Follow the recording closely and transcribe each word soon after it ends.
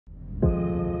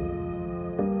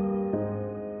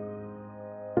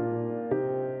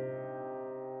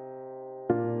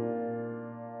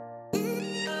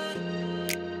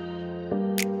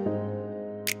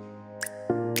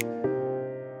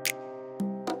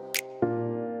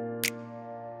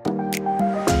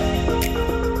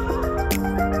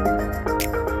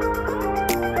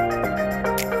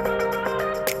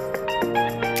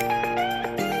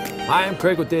Hi, I'm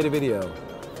Craig with Datavideo.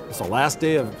 It's the last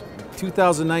day of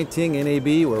 2019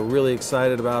 NAB. We're really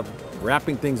excited about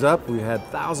wrapping things up. We had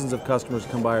thousands of customers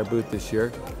come by our booth this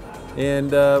year.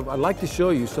 And I'd like to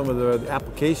show you some of the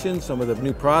applications, some of the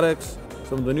new products,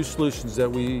 some of the new solutions that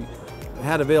we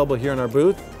had available here in our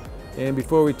booth. And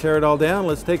before we tear it all down,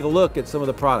 let's take a look at some of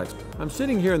the products. I'm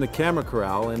sitting here in the camera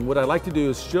corral, and what I'd like to do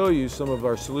is show you some of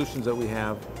our solutions that we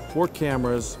have for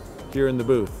cameras here in the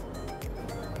booth.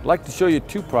 I'd like to show you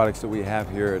two products that we have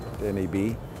here at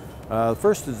NAB. The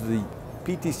first is the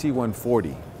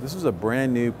PTC-140. This is a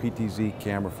brand new PTZ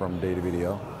camera from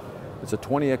Datavideo. It's a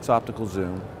 20x optical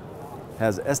zoom,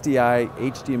 has SDI,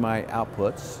 HDMI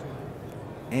outputs,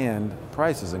 and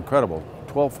price is incredible,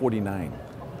 $1249.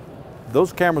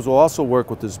 Those cameras will also work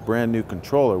with this brand new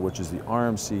controller, which is the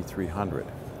RMC-300.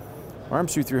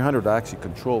 RMC-300 will actually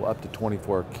control up to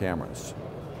 24 cameras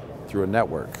through a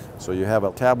network. So you have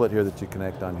a tablet here that you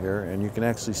connect on here, and you can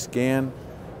actually scan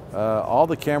all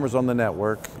the cameras on the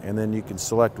network, and then you can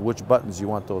select which buttons you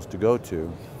want those to go to.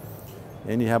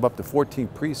 And you have up to 14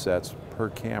 presets per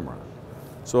camera.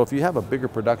 So if you have a bigger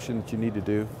production that you need to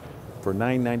do for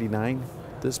 $999,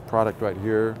 this product right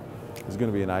here is going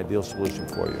to be an ideal solution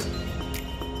for you.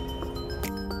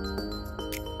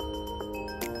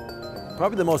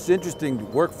 Probably the most interesting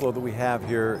workflow that we have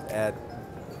here at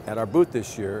our booth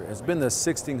this year has been the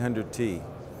 1600T.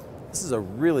 This is a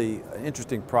really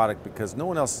interesting product because no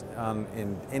one else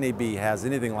in NAB has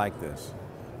anything like this.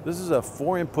 This is a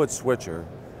 4-input switcher,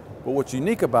 but what's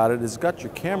unique about it is it's got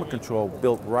your camera control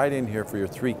built right in here for your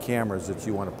 3 cameras that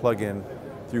you want to plug in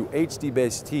through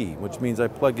HDBaseT, which means I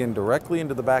plug in directly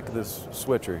into the back of this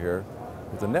switcher here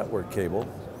with a network cable,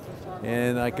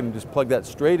 and I can just plug that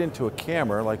straight into a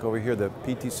camera, like over here, the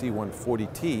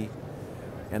PTC-140T,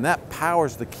 and that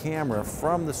powers the camera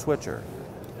from the switcher.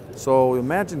 So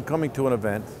imagine coming to an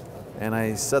event, and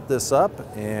I set this up,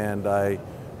 and I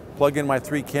plug in my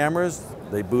 3 cameras,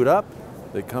 they boot up,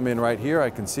 they come in right here,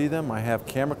 I can see them, I have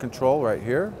camera control right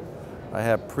here, I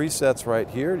have presets right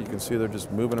here, you can see they're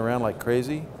just moving around like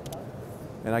crazy,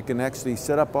 and I can actually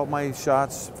set up all my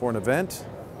shots for an event,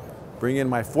 bring in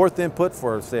my 4th input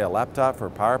for, say, a laptop for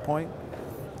PowerPoint,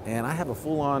 and I have a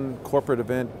full-on corporate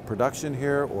event production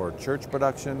here or church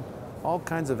production, all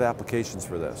kinds of applications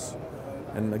for this.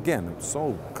 And again, it's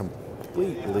so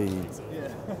completely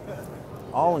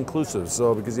all-inclusive.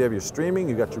 So because you have your streaming,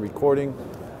 you've got your recording,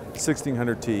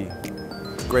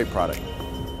 1600T, great product.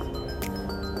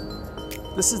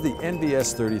 This is the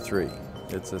NVS-33.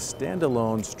 It's a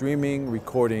standalone streaming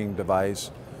recording device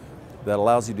that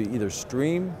allows you to either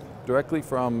stream directly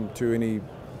to any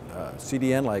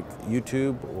CDN like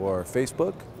YouTube or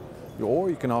Facebook, or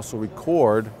you can also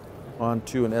record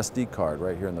onto an SD card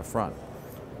right here in the front.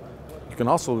 You can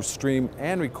also stream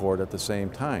and record at the same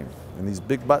time. And these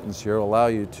big buttons here allow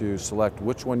you to select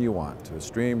which one you want to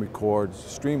stream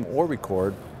or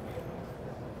record,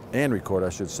 I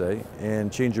should say,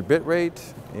 and change your bit rate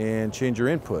and change your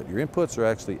input. Your inputs are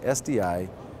actually SDI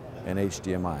and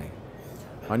HDMI.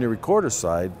 On your recorder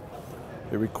side,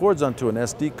 it records onto an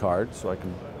SD card, so I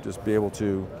can just be able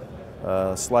to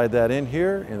slide that in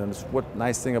here. And then what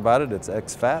nice thing about it, it's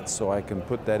exFAT, so I can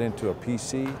put that into a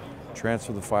PC,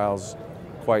 transfer the files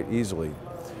quite easily.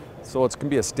 So it can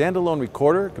be a standalone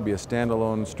recorder, it can be a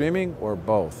standalone streaming, or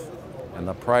both. And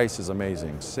the price is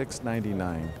amazing,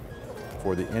 $699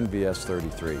 for the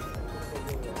NVS-33.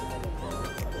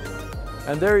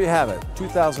 And there you have it.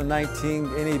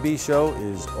 2019 NAB show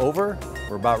is over.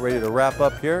 We're about ready to wrap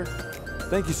up here.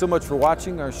 Thank you so much for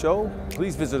watching our show.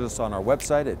 Please visit us on our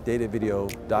website at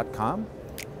datavideo.com.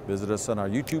 Visit us on our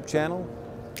YouTube channel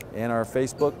and our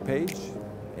Facebook page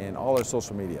and all our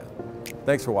social media.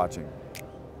 Thanks for watching.